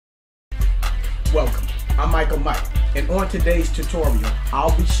Welcome, I'm Michael Mike, and on today's tutorial,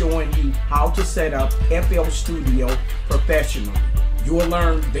 I'll be showing you how to set up FL Studio professionally. You will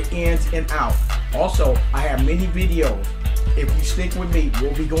learn the ins and outs. Also, I have many videos. If you stick with me,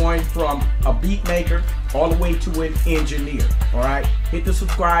 we'll be going from a beat maker all the way to an engineer. Alright, hit the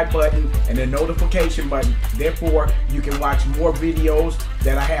subscribe button and the notification button. Therefore, you can watch more videos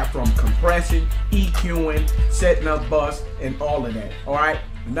that I have from compressing, EQing, setting up bus, and all of that. Alright,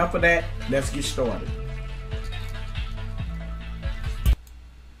 enough of that, let's get started.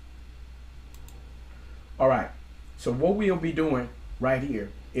 Alright, so what we'll be doing right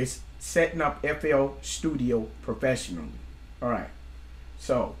here is setting up FL Studio professionally. Alright,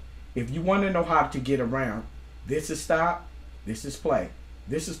 so if you want to know how to get around, this is stop, this is play.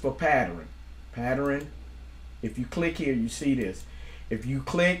 This is for pattern. Pattern, if you click here, you see this. If you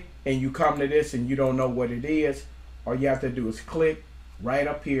click and you come to this and you don't know what it is, all you have to do is click right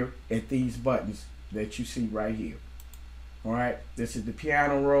up here at these buttons that you see right here. Alright, this is the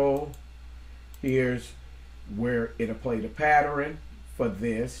piano roll. Here's where it'll play the pattern for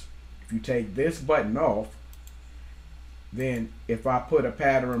this. If you take this button off, then if I put a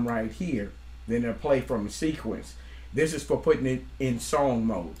pattern right here, then it'll play from the sequence. This is for putting it in song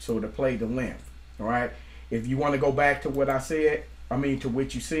mode, so to play the length. All right. If you want to go back to what I said, to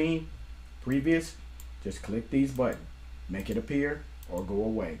what you seen previous, just click these buttons, make it appear or go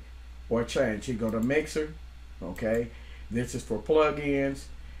away, or change. You go to mixer. Okay. This is for plugins.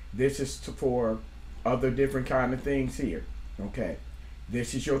 This is for other different kind of things here. Okay.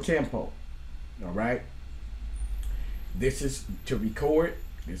 This is your tempo. All right. This is to record,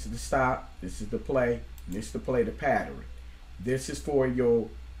 this is the stop, this is the play, and this is to play the pattern. This is for your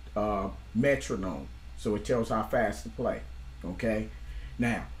metronome, so it tells how fast to play. Okay,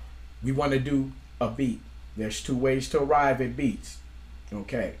 now we want to do a beat. There's two ways to arrive at beats.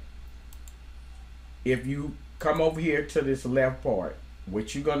 Okay, if you come over here to this left part,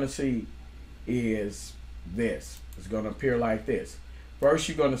 what you're gonna see is this. It's gonna appear like this. First,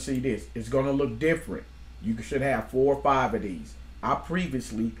 you're gonna see this. It's gonna look different. You should have 4 or 5 of these. I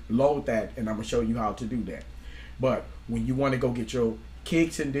previously load that, and I'm gonna show you how to do that. But when you want to go get your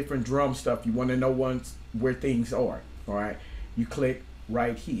kicks and different drum stuff, you want to know where things are. All right, you click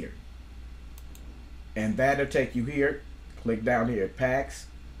right here, and that'll take you here. Click down here at packs,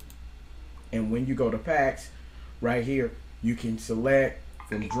 and when you go to packs, right here, you can select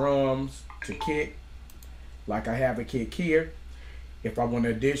from drums to kick. Like I have a kick here. If I want to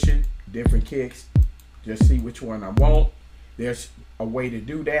addition different kicks, just see which one I want. There's a way to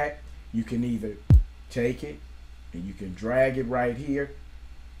do that. You can either take it and you can drag it right here,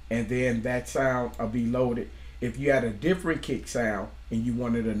 and then that sound will be loaded. If you had a different kick sound and you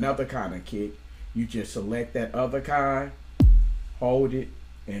wanted another kind of kick, you just select that other kind, hold it,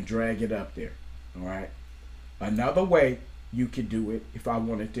 and drag it up there. All right. Another way you could do it, if I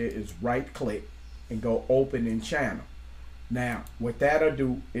wanted to, is right click and go open in channel. Now, what that'll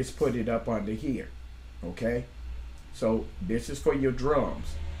do is put it up under here. Okay, so this is for your drums.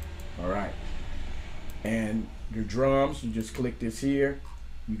 All right, and your drums, you just click this here.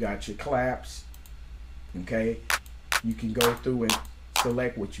 You got your claps. Okay, you can go through and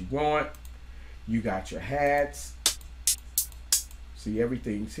select what you want. You got your hats. See,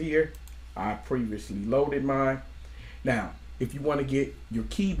 everything's here. I previously loaded mine. Now, if you want to get your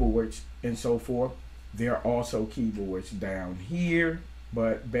keyboards and so forth, there are also keyboards down here.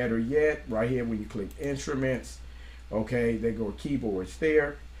 But better yet, right here when you click instruments, okay, they go keyboards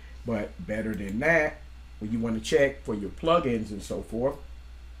there. But better than that, when you want to check for your plugins and so forth,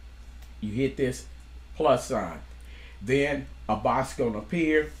 you hit this plus sign. Then a box gonna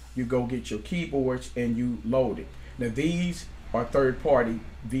appear. You go get your keyboards and you load it. Now these are third-party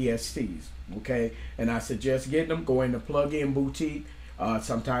VSTs, okay? And I suggest getting them. Go in the plugin boutique.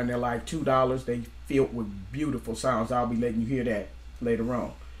 Sometimes they're like $2. They filled with beautiful sounds. I'll be letting you hear that later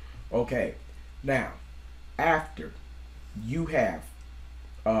on. Okay, now after you have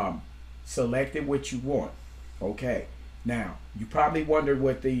selected what you want, okay, now you probably wondered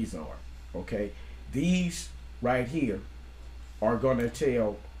what these are. Okay, these right here are gonna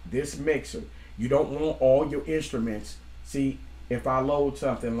tell this mixer you don't want all your instruments. See, if I load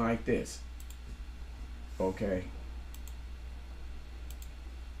something like this, okay,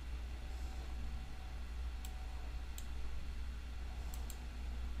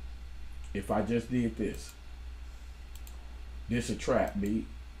 if I just did this is a trap beat.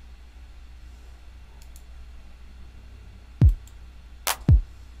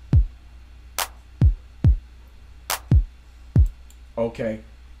 Okay,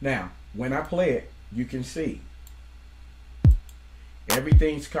 now when I play it, you can see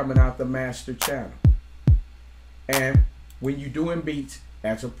Everything's coming out the master channel. And when you're doing beats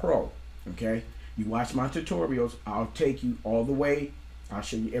as a pro, okay, you watch my tutorials, I'll take you all the way. I'll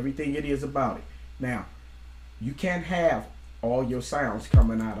show you everything it is about it. Now, you can't have all your sounds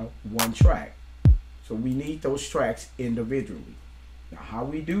coming out of one track. So we need those tracks individually. Now, how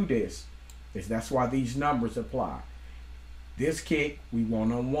we do this is that's why these numbers apply. This kick, we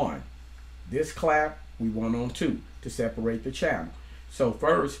want on 1. This clap, we want on 2 to separate the channel. So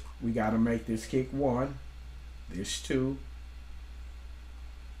first, we got to make this kick 1, this 2,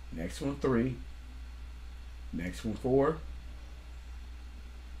 next one 3, next one 4,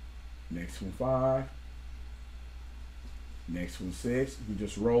 next one 5, next one 6. You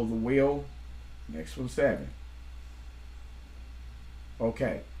just roll the wheel. Next one 7.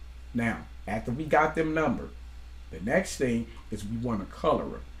 Okay. Now, after we got them numbered, the next thing is we want to color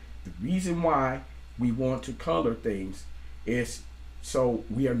them. The reason why we want to color things is so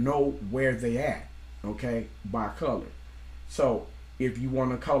we know where they at, okay, by color. So if you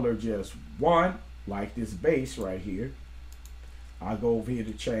want to color just one, like this bass right here, I'll go over here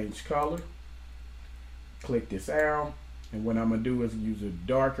to change color, click this arrow, and what I'm going to do is use a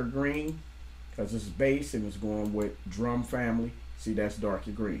darker green because it's bass and it's going with drum family. See, that's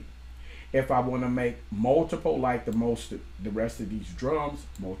darker green. If I want to make multiple, like the rest of these drums,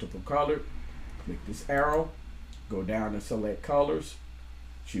 multiple color, click this arrow, go down and select colors,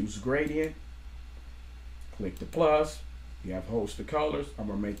 choose gradient, click the plus. You have a host of colors. I'm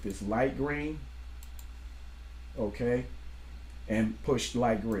gonna make this light green, okay, and push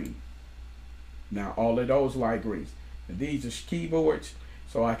light green. Now all of those light greens. And these are keyboards,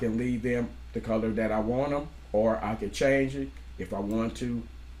 so I can leave them the color that I want them, or I can change it if I want to.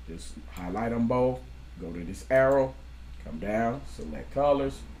 Just highlight them both, go to this arrow, come down, select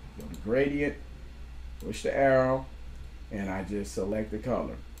colors, go to gradient, push the arrow, and I just select the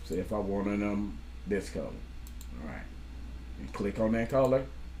color. So if I wanted them this color, all right, and click on that color,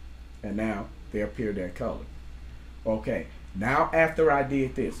 and now they appear that color. Okay, now after I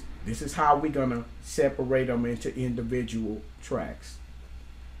did this, this is how we're gonna separate them into individual tracks.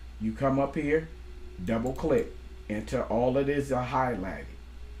 You come up here, double click until all of this are highlighted.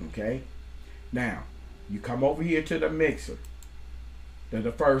 Okay, now you come over here to the mixer, to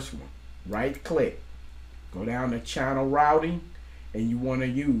the first one, right click, go down to channel routing, and you want to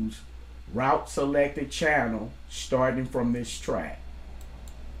use route selected channel starting from this track.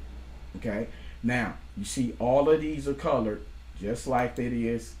 Okay, now you see all of these are colored just like it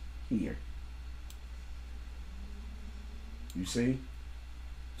is here. You see?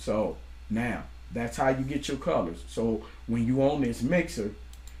 So now that's how you get your colors. So when you own this mixer,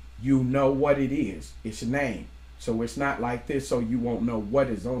 you know what it is. It's a name. So it's not like this, so you won't know what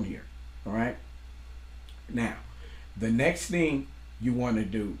is on here. All right? Now, the next thing you want to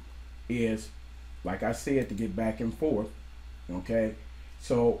do is, like I said, to get back and forth. Okay?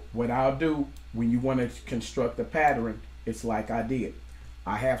 So what I'll do when you want to construct a pattern, it's like I did.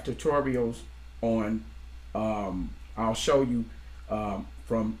 I have tutorials on, I'll show you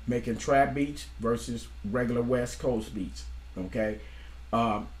from making trap beats versus regular West Coast beats. Okay?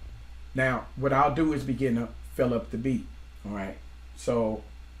 Now, what I'll do is begin to fill up the beat. All right. So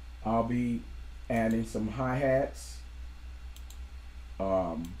I'll be adding some hi-hats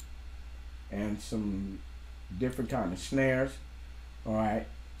and some different kind of snares. All right.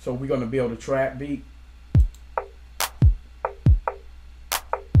 So we're going to build a trap beat.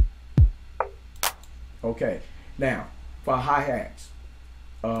 Okay. Now, for hi-hats,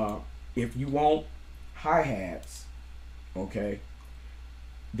 if you want hi-hats, okay,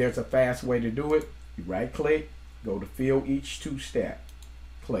 there's a fast way to do it. You right click, go to fill each two-step,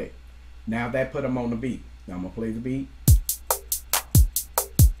 click. Now that put them on the beat. Now I'm gonna play the beat.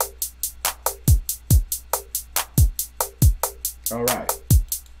 All right.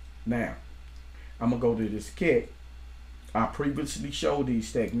 Now I'm gonna go to this kick. I previously showed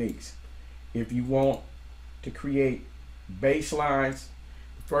these techniques. If you want to create bass lines,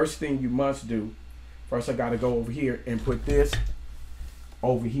 the first thing you must do, first I gotta go over here and put this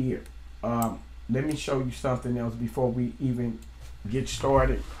over here. Let me show you something else before we even get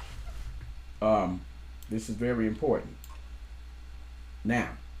started. This is very important. Now,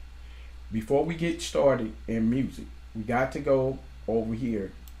 before we get started in music, we got to go over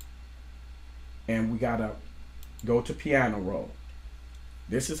here and we gotta go to piano roll.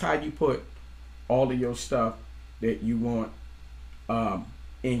 This is how you put all of your stuff that you want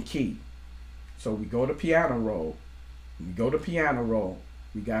in key. So we go to piano roll. When we go to piano roll,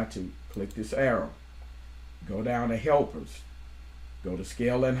 we got to click this arrow, go down to helpers, go to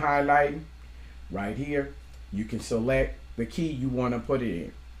scale and highlighting. Right here, you can select the key you want to put it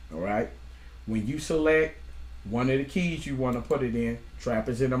in. All right. When you select one of the keys you want to put it in, trap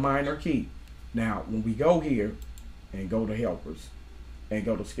is in a minor key. Now, when we go here and go to helpers and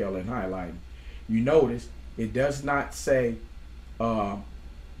go to scale and highlighting, you notice it does not say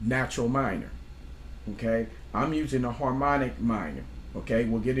natural minor. Okay, I'm using a harmonic minor. Okay,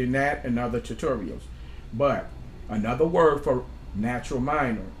 we'll get in that in other tutorials. But another word for natural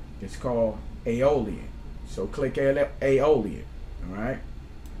minor is called Aeolian. So click Aeolian. All right.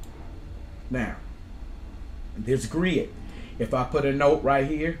 Now, this grid, if I put a note right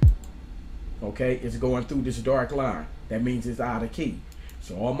here, okay, it's going through this dark line. That means it's out of key.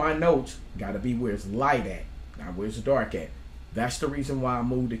 So all my notes got to be where it's light at, not where it's dark at. That's the reason why I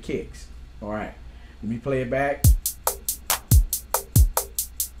moved the kicks. All right, let me play it back.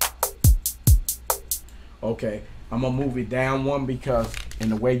 Okay, I'm gonna move it down one because in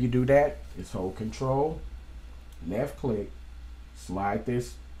the way you do that is hold control, left click, slide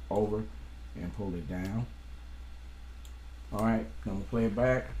this over and pull it down. All right, I'm gonna play it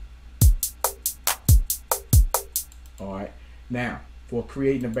back. All right, now for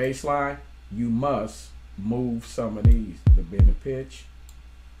creating a bass line, you must move some of these, the bend of pitch.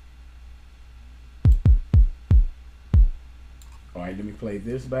 All right, let me play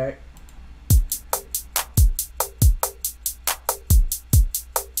this back.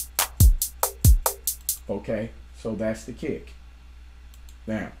 Okay, so that's the kick.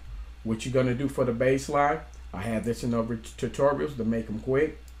 Now, what you're gonna do for the bass line, I have this in other tutorials to make them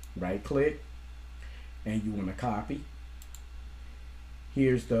quick. Right click, and you wanna copy.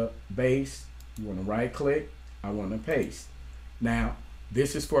 Here's the bass. You wanna right click. I wanna paste. Now,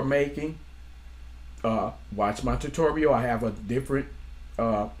 this is for making, watch my tutorial. I have a different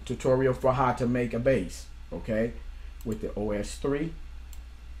tutorial for how to make a bass, okay? With the OS3.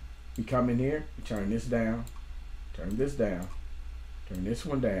 You come in here, you turn this down, turn this down, turn this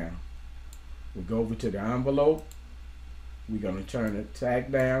one down. We'll go over to the envelope. We're gonna turn the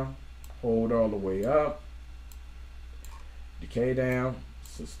tag down, hold all the way up, decay down,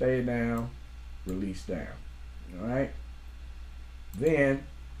 sustain down, release down. All right. Then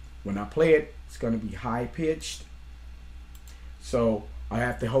when I play it, it's gonna be high pitched. So I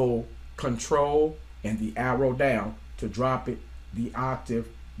have to hold control and the arrow down to drop it the octave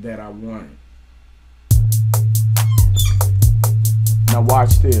that I wanted. Now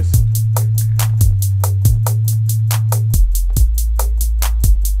watch this.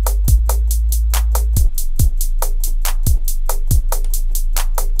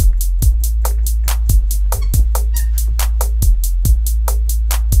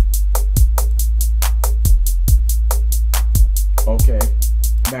 Okay,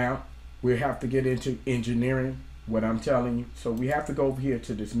 now we have to get into engineering what I'm telling you. So we have to go over here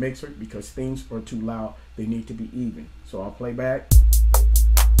to this mixer because things are too loud. They need to be even. So I'll play back.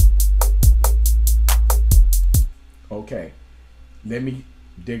 Okay, let me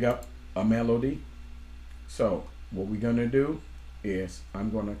dig up a melody. So what we're gonna do is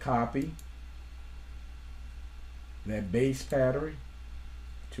I'm gonna copy that bass pattern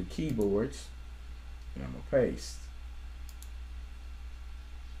to keyboards and I'm gonna paste.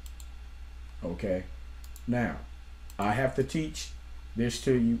 Okay, now I have to teach this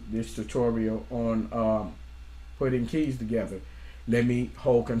to you, this tutorial on putting keys together. Let me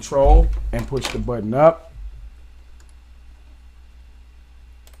hold control and push the button up.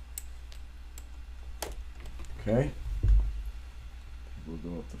 Okay, we'll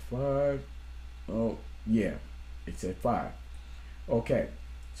go up to 5. Oh yeah, it's at 5. Okay,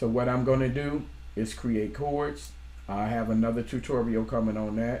 so what I'm going to do is create chords. I have another tutorial coming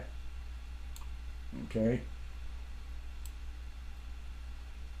on that. Okay,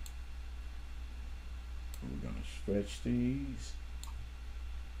 we're going to stretch these.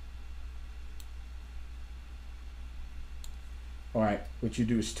 All right, what you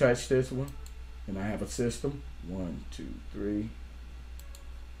do is touch this one, and I have a system. 1, 2, 3.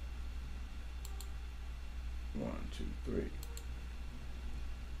 1, 2, 3.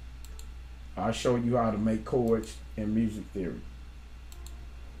 I'll show you how to make chords in music theory.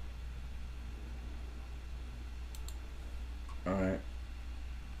 All right.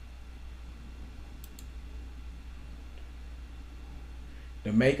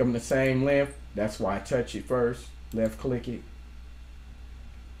 To make them the same length, that's why I touch it first. Left click it.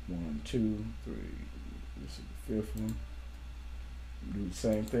 1, 2, 3. This is the 5th one. Do the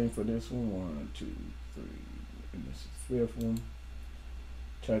same thing for this one. 1, 2, 3. And this is the 5th one.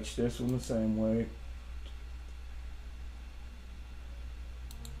 Touch this one the same way.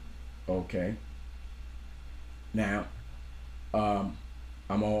 Okay. Now,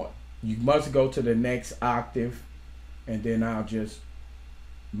 you must go to the next octave and then I'll just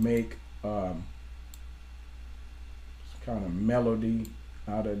make some kind of melody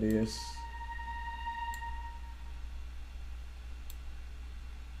out of this.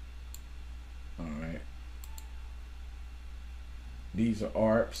 All right, these are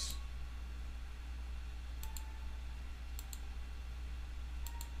ARPs.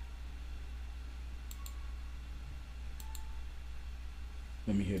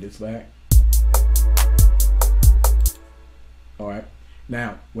 Let me hear this back. All right,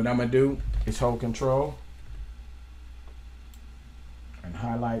 now what I'm gonna do is hold Control and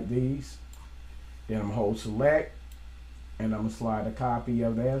highlight these. Then I'm gonna hold Select, and I'm gonna slide a copy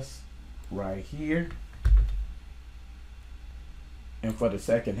of this right here. And for the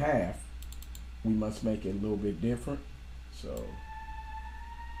second half, we must make it a little bit different. So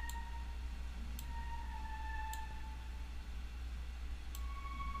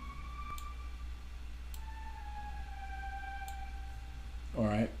all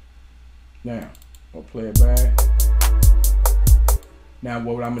right, now I'll play it back. Now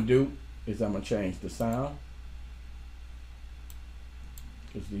what I'm gonna do is I'm gonna change the sound,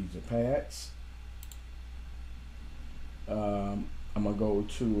 because these are pads. I'm gonna go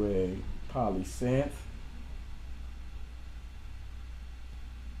to a polysynth.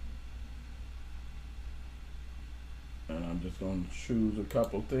 And I'm just gonna choose a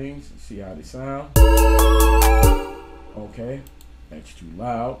couple things and see how they sound. Okay, that's too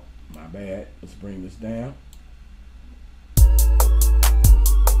loud. My bad. Let's bring this down.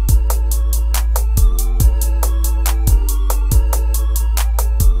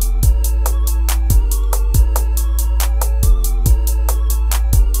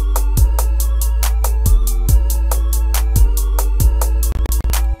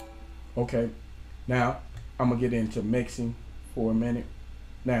 Okay, now I'm gonna get into mixing for a minute.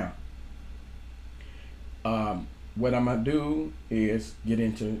 Now, what I'm gonna do is get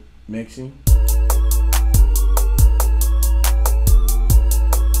into mixing.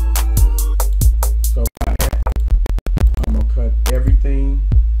 So I'm gonna cut everything.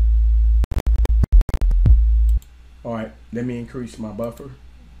 All right, let me increase my buffer.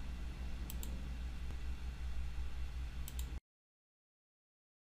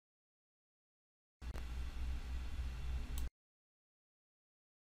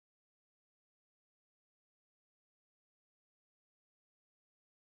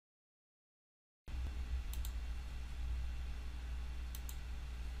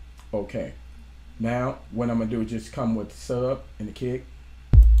 Okay, now what I'm gonna do is just come with the sub and the kick.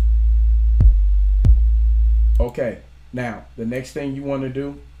 Okay, now the next thing you want to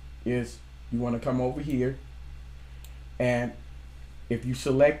do is you want to come over here, and if you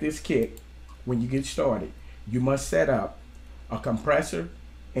select this kick, when you get started, you must set up a compressor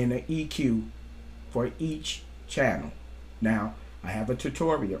and an EQ for each channel. Now I have a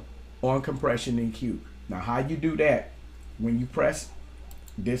tutorial on compression and EQ. Now how you do that, when you press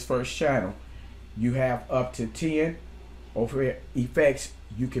this first channel, you have up to 10 over effects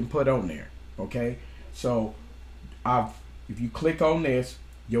you can put on there. Okay, so if you click on this,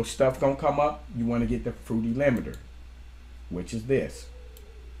 your stuff gonna come up. You want to get the fruity limiter, which is this.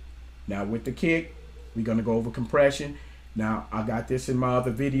 Now with the kick, we're gonna go over compression. Now I got this in my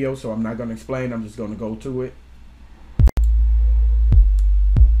other video, so I'm not gonna explain. I'm just gonna go to it.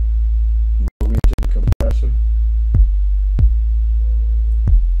 Go into the compressor.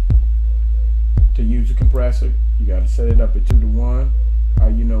 To use a compressor, you got to set it up at 2:1. How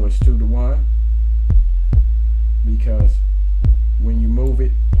you know it's 2:1? Because when you move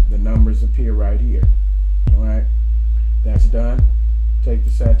it, the numbers appear right here. All right, that's done. Take the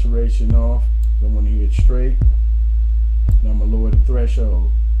saturation off. I want to hear it straight. And I'm gonna lower the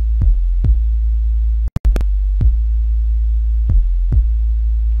threshold.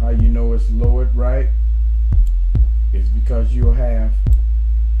 How you know it's lowered right? It's because you'll have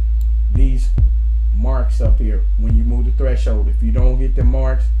these marks up here when you move the threshold. If you don't get the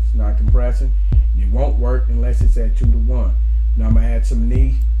marks, it's not compressing. It won't work unless it's at 2:1. Now I'm gonna add some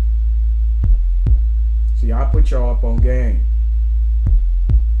knee. See, I put y'all up on game.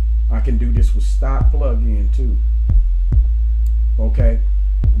 I can do this with stop plug-in too. Okay,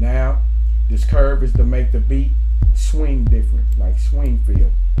 now this curve is to make the beat swing different, like swing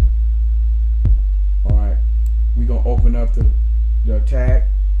feel. All right, we're gonna open up the attack.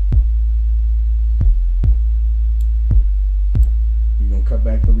 We're gonna cut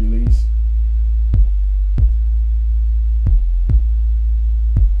back the release.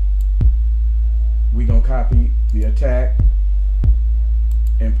 We're gonna copy the attack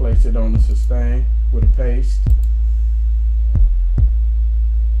and place it on the sustain with a paste.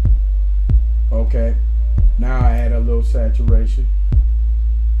 Okay, Now I add a little saturation.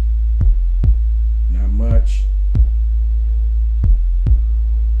 Not much.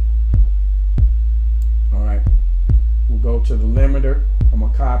 Alright. We'll go to the limiter. I'm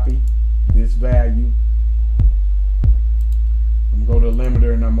going to copy this value. I'm going to go to the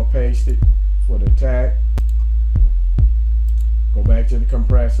limiter and I'm going to paste it for the tag. Go back to the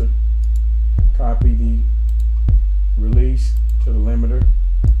compressor. Copy the release to the limiter.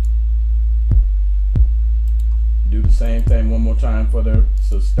 Do the same thing one more time for the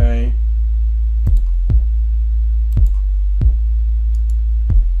sustain.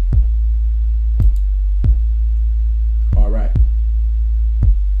 Alright.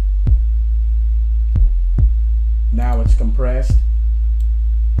 Now it's compressed.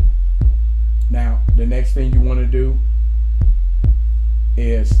 Now the next thing you want to do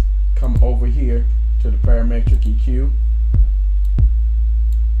is come over here to the parametric EQ.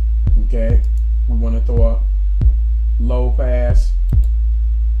 Okay, we want to throw a low pass,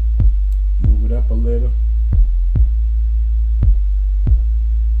 move it up a little.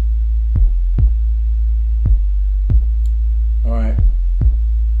 All right,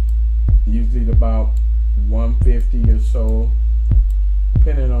 usually about 150 or so,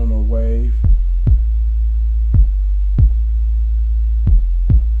 depending on the wave.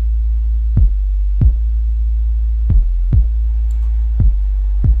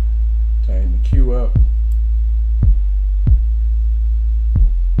 Tighten the Q up.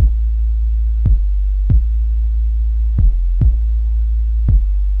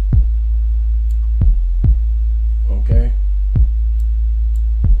 Okay.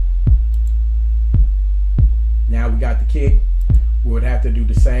 Now we got the kick. We would have to do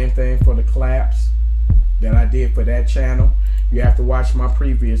the same thing for the claps that I did for that channel. You have to watch my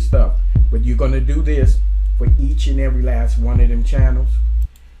previous stuff, but you're going to do this for each and every last one of them channels.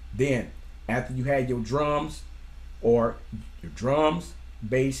 Then after you had your drums, or your drums,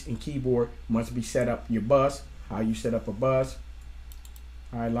 bass, and keyboard must be set up. Your bus, how you set up a bus.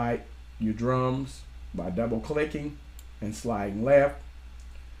 Highlight your drums by double clicking and sliding left.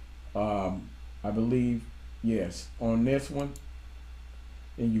 I believe, yes, on this one,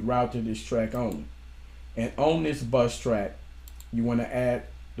 and you route to this track only. And on this bus track, you want to add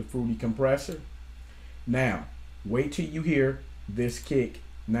the Fruity compressor. Now, wait till you hear this kick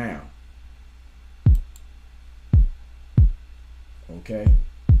now. Okay,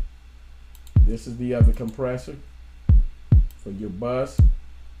 this is the other compressor for your bus,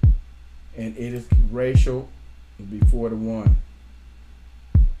 and it is ratio before the 1.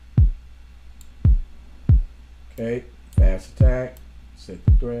 Okay, fast attack, set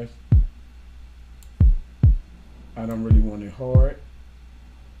the thresh. I don't really want it hard.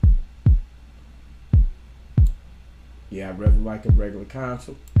 Yeah, I'd rather like a regular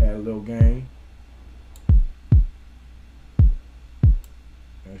console. Add a little gain.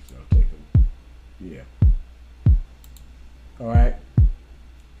 Actually, I'll take a, yeah. All right.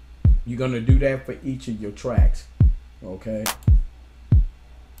 You're going to do that for each of your tracks. Okay.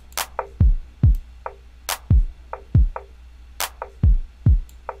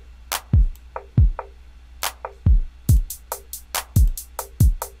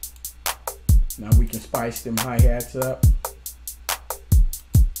 Now we can spice them hi-hats up.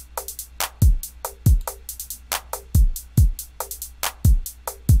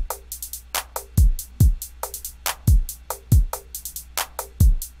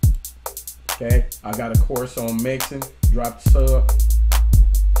 Okay, I got a course on mixing. Drop the sub.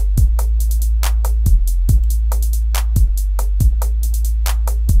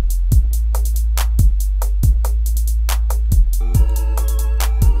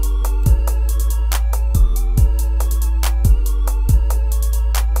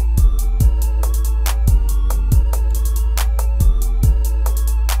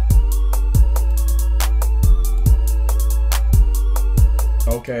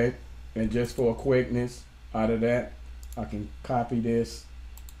 Okay, and just for quickness out of that, I can copy this,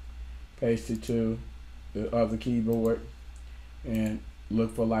 paste it to the other keyboard, and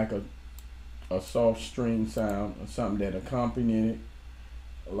look for like a soft string sound or something that accompanied it,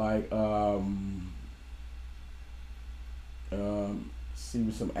 like see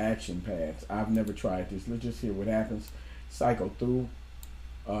with some action pads. I've never tried this. Let's just hear what happens. Cycle through.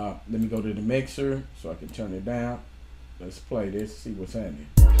 Let me go to the mixer so I can turn it down. Let's play this, see what's happening.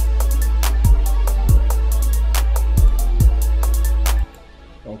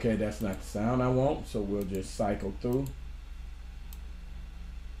 Okay, that's not the sound I want, so we'll just cycle through.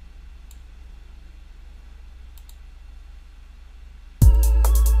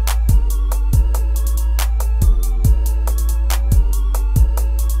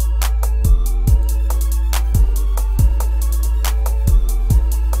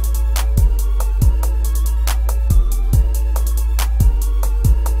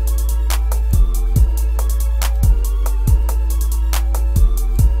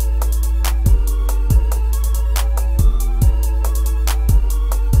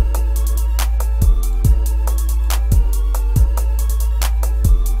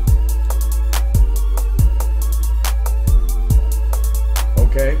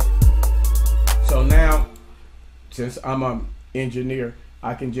 since I'm an engineer,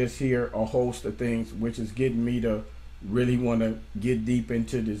 I can just hear a host of things, which is getting me to really want to get deep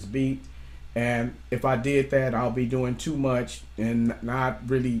into this beat. And if I did that, I'll be doing too much and not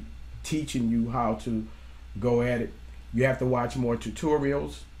really teaching you how to go at it. You have to watch more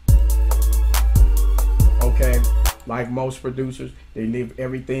tutorials. Okay, like most producers, they leave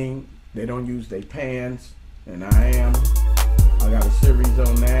everything. They don't use their pans, and I got a series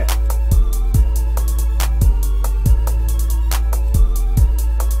on that.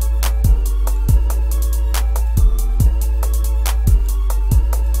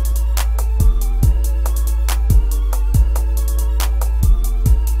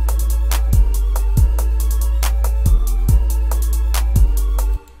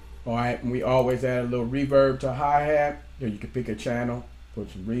 Alright, and we always add a little reverb to hi-hat. Or you can pick a channel,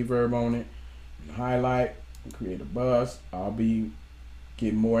 put some reverb on it, and highlight, and create a buzz. I'll be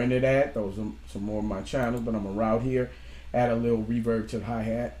getting more into that. Those are some more of my channels, but I'm gonna route here, add a little reverb to the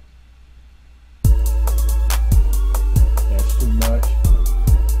hi-hat. That's too much.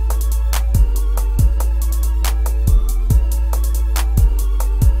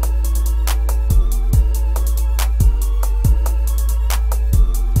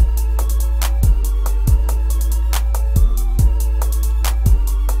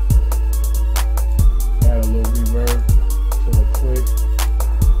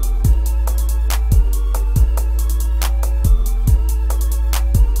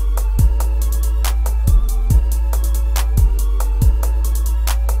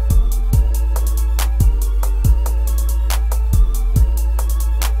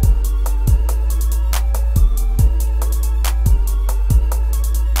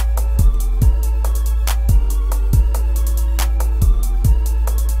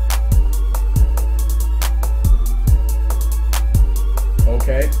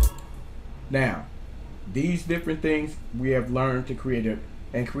 Now, these different things we have learned to create it.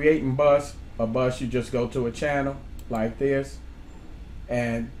 And creating a bus, you just go to a channel like this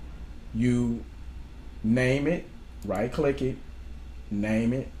and you name it, right click it,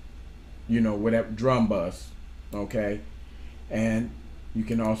 name it, you know, whatever, drum bus, okay? And you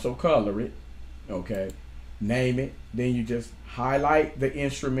can also color it, okay? Name it, then you just highlight the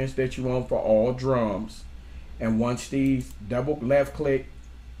instruments that you want for all drums. And once these, double left click,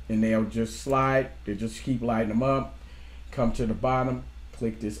 and they'll just slide. They just keep lighting them up. Come to the bottom,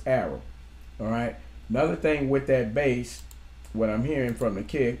 click this arrow. All right. Another thing with that bass, what I'm hearing from the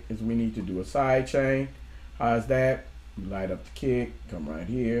kick is we need to do a side chain. How's that? You light up the kick, come right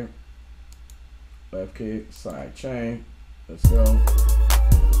here. Left kick, side chain. Let's go.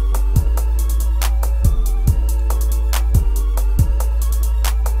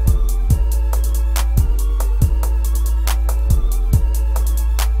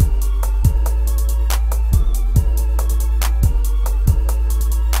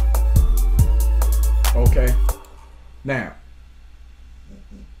 Okay, now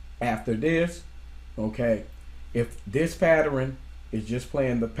after this, okay, if this pattern is just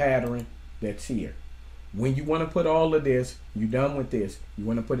playing the pattern that's here, when you want to put all of this, you're done with this, you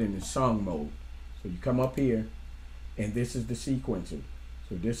want to put it in song mode. So you come up here and this is the sequencer.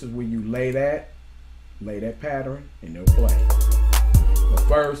 So this is where you lay that pattern and it'll play. But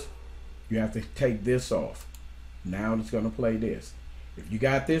first you have to take this off. Now it's going to play this. If you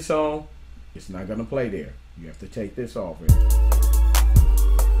got this on, it's not going to play there. You have to take this off.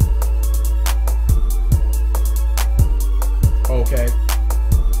 Okay.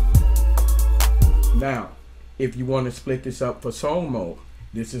 Now, if you want to split this up for song mode,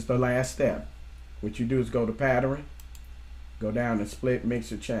 this is the last step. What you do is go to pattern, go down and split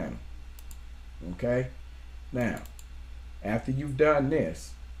mixer channel. Okay. Now, after you've done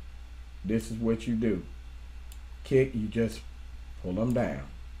this, this is what you do. Kick, you just pull them down.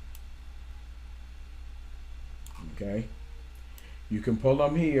 Okay, you can pull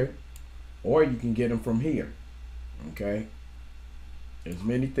them here or you can get them from here. Okay, there's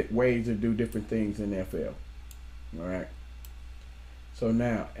many ways to do different things in FL. All right, so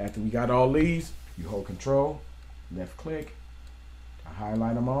now after we got all these, you hold control, left click, I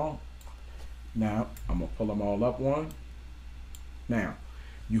highlight them all. Now I'm gonna pull them all up one. Now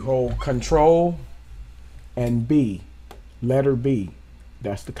you hold control and B, letter B,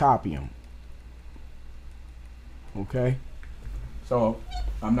 that's to copy them. Okay, so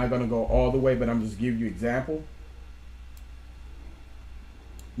I'm not going to go all the way, but I'm just give you example.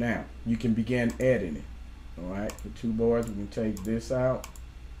 Now you can begin editing it. All right, the two boards, we can take this out.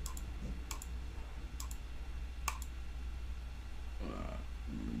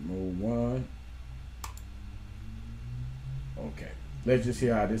 Remove one. Okay, let's just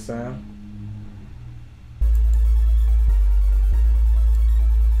hear how this sounds.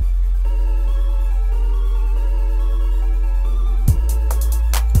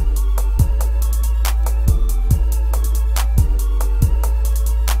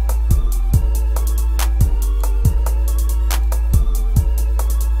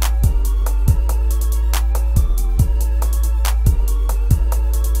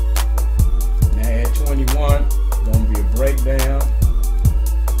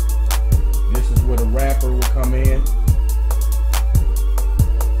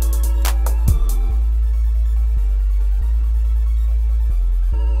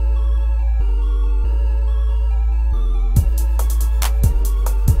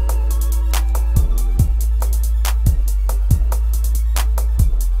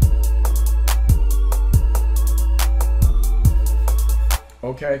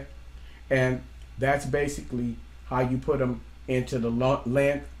 Okay, and that's basically how you put them into the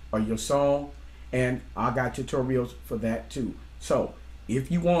length of your song, and I got tutorials for that too. So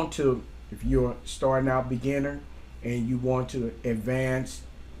if you want to, if you're starting out beginner and you want to advance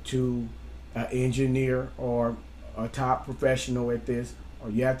to an engineer or a top professional at this,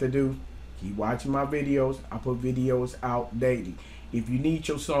 all you have to do, keep watching my videos. I put videos out daily. If you need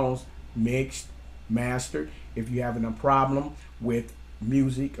your songs mixed, mastered, if you're having a problem with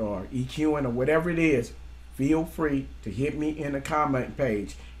music or EQing or whatever it is, feel free to hit me in the comment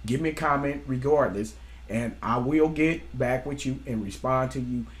page. Give me a comment regardless, and I will get back with you and respond to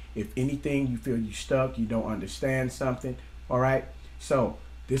you. If anything, you feel you stuck, you don't understand something, all right? So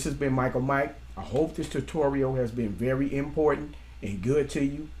this has been Michael Mike. I hope this tutorial has been very important and good to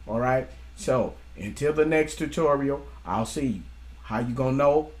you, all right? So until the next tutorial, I'll see you. How you gonna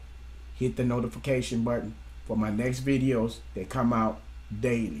know? Hit the notification button for my next videos that come out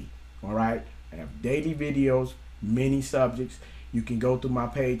daily, all right? I have daily videos, many subjects. You can go through my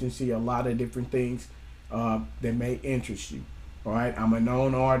page and see a lot of different things that may interest you. All right, I'm a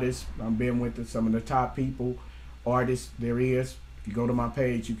known artist. I've been with some of the top people, artists there is. If you go to my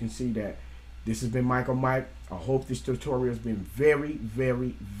page, you can see that. This has been Michael Mike. I hope this tutorial has been very,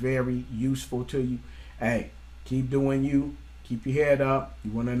 very, very useful to you. Hey, keep doing you. Keep your head up.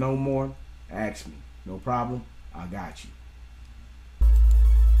 You want to know more? Ask me. No problem. I got you.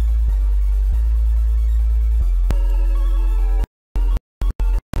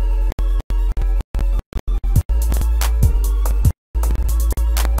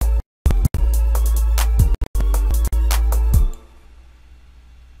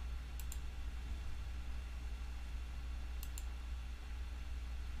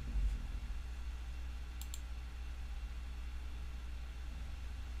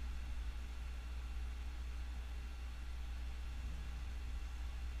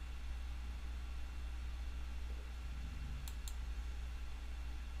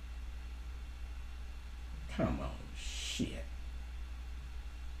 Come on.